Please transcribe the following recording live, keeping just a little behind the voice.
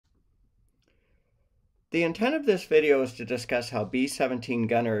The intent of this video is to discuss how B-17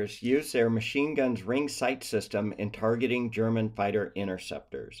 gunners use their machine gun's ring sight system in targeting German fighter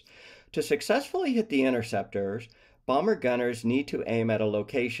interceptors. To successfully hit the interceptors, bomber gunners need to aim at a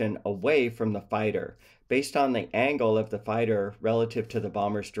location away from the fighter, based on the angle of the fighter relative to the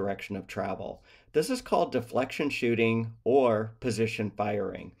bomber's direction of travel. This is called deflection shooting or position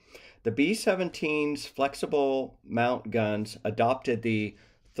firing. The B-17's flexible mount guns adopted the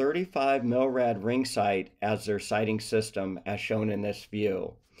 35 mil-rad ring sight as their sighting system, as shown in this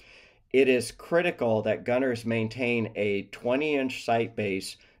view. It is critical that gunners maintain a 20-inch sight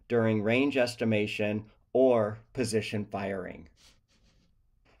base during range estimation or position firing.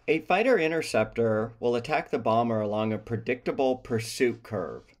 A fighter interceptor will attack the bomber along a predictable pursuit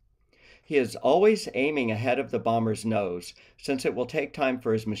curve. He is always aiming ahead of the bomber's nose, since it will take time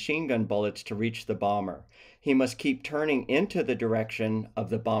for his machine gun bullets to reach the bomber. He must keep turning into the direction of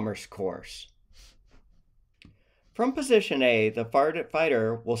the bomber's course. From position A, the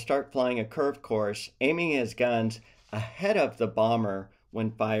fighter will start flying a curved course, aiming his guns ahead of the bomber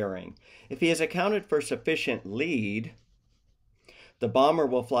when firing. If he has accounted for sufficient lead, the bomber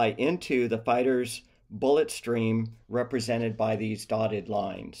will fly into the fighter's bullet stream represented by these dotted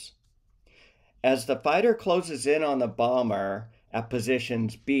lines. As the fighter closes in on the bomber at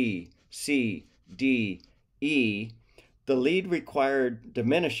positions B, C, D, E, the lead required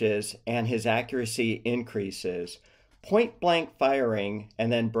diminishes and his accuracy increases. Point-blank firing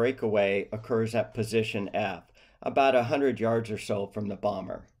and then breakaway occurs at position F, about 100 yards or so from the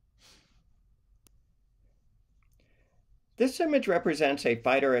bomber. This image represents a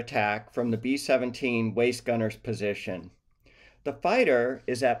fighter attack from the B-17 waist gunner's position. The fighter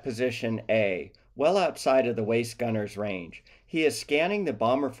is at position A, well outside of the waist gunner's range. He is scanning the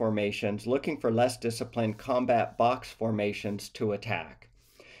bomber formations, looking for less disciplined combat box formations to attack.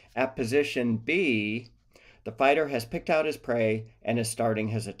 At position B, the fighter has picked out his prey and is starting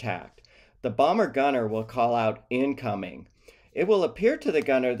his attack. The bomber gunner will call out incoming. It will appear to the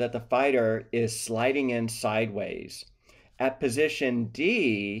gunner that the fighter is sliding in sideways. At position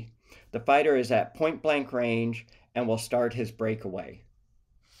D, the fighter is at point-blank range and will start his breakaway.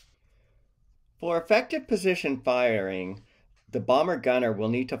 For effective position firing, the bomber gunner will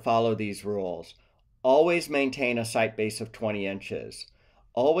need to follow these rules. Always maintain a sight base of 20 inches.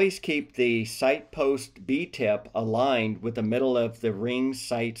 Always keep the sight post B-tip aligned with the middle of the ring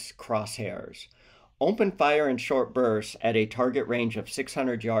sight's crosshairs. Open fire in short bursts at a target range of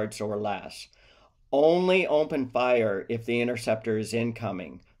 600 yards or less. Only open fire if the interceptor is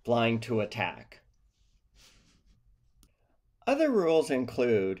incoming, flying to attack. Other rules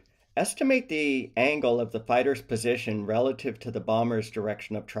include: estimate the angle of the fighter's position relative to the bomber's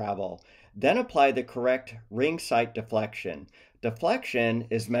direction of travel. Then apply the correct ring sight deflection. Deflection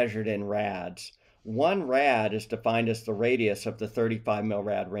is measured in rads. 1 rad is defined as the radius of the 35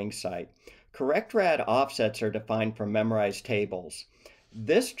 mil-rad ring sight. Correct rad offsets are defined from memorized tables.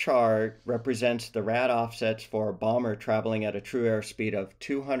 This chart represents the rad offsets for a bomber traveling at a true airspeed of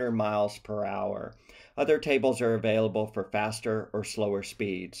 200 miles per hour. Other tables are available for faster or slower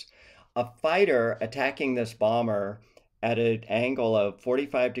speeds. A fighter attacking this bomber at an angle of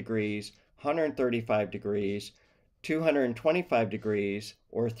 45 degrees, 135 degrees, 225 degrees,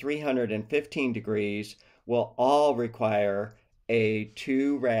 or 315 degrees will all require a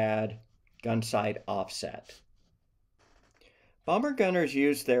 2 rad gun sight offset. Bomber gunners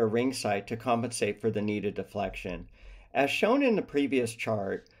use their ring sight to compensate for the needed deflection. As shown in the previous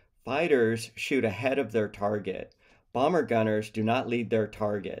chart, fighters shoot ahead of their target. Bomber gunners do not lead their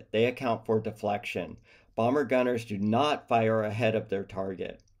target. They account for deflection. Bomber gunners do not fire ahead of their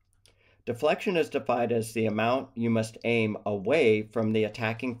target. Deflection is defined as the amount you must aim away from the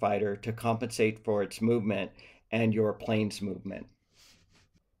attacking fighter to compensate for its movement and your plane's movement.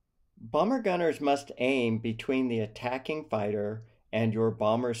 Bomber gunners must aim between the attacking fighter and your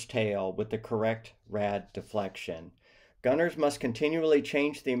bomber's tail with the correct rad deflection. Gunners must continually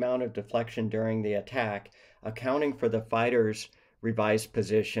change the amount of deflection during the attack, accounting for the fighter's revised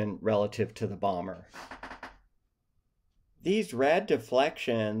position relative to the bomber. These rad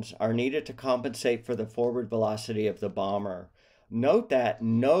deflections are needed to compensate for the forward velocity of the bomber. Note that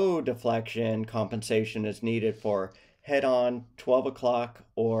no deflection compensation is needed for head-on 12 o'clock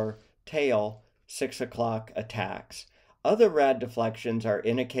or tail 6 o'clock attacks. Other rad deflections are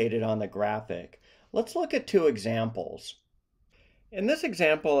indicated on the graphic. Let's look at 2 examples. In this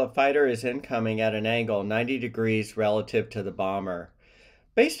example, a fighter is incoming at an angle 90 degrees relative to the bomber.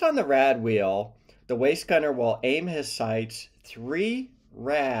 Based on the rad wheel, the waist gunner will aim his sights 3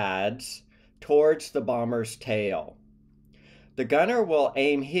 rads towards the bomber's tail. The gunner will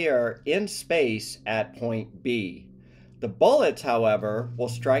aim here in space at point B. The bullets, however, will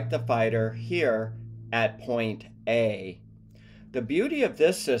strike the fighter here at point A. The beauty of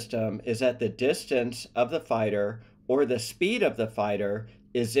this system is that the distance of the fighter or the speed of the fighter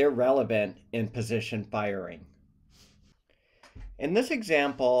is irrelevant in position firing. In this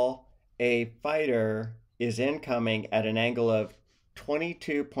example, a fighter is incoming at an angle of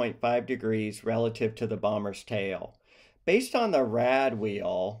 22.5 degrees relative to the bomber's tail. Based on the rad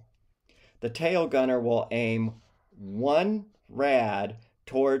wheel, the tail gunner will aim 1 rad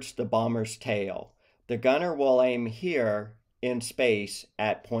towards the bomber's tail. The gunner will aim here in space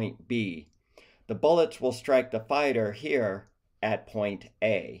at point B. The bullets will strike the fighter here at point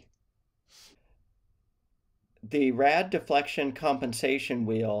A. The rad deflection compensation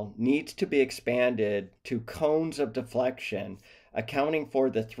wheel needs to be expanded to cones of deflection, accounting for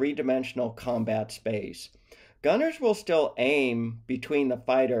the three-dimensional combat space. Gunners will still aim between the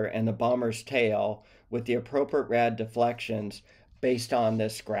fighter and the bomber's tail with the appropriate rad deflections based on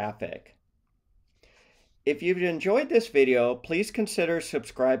this graphic. If you've enjoyed this video, please consider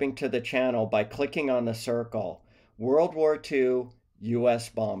subscribing to the channel by clicking on the circle, World War II U.S.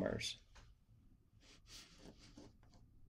 Bombers.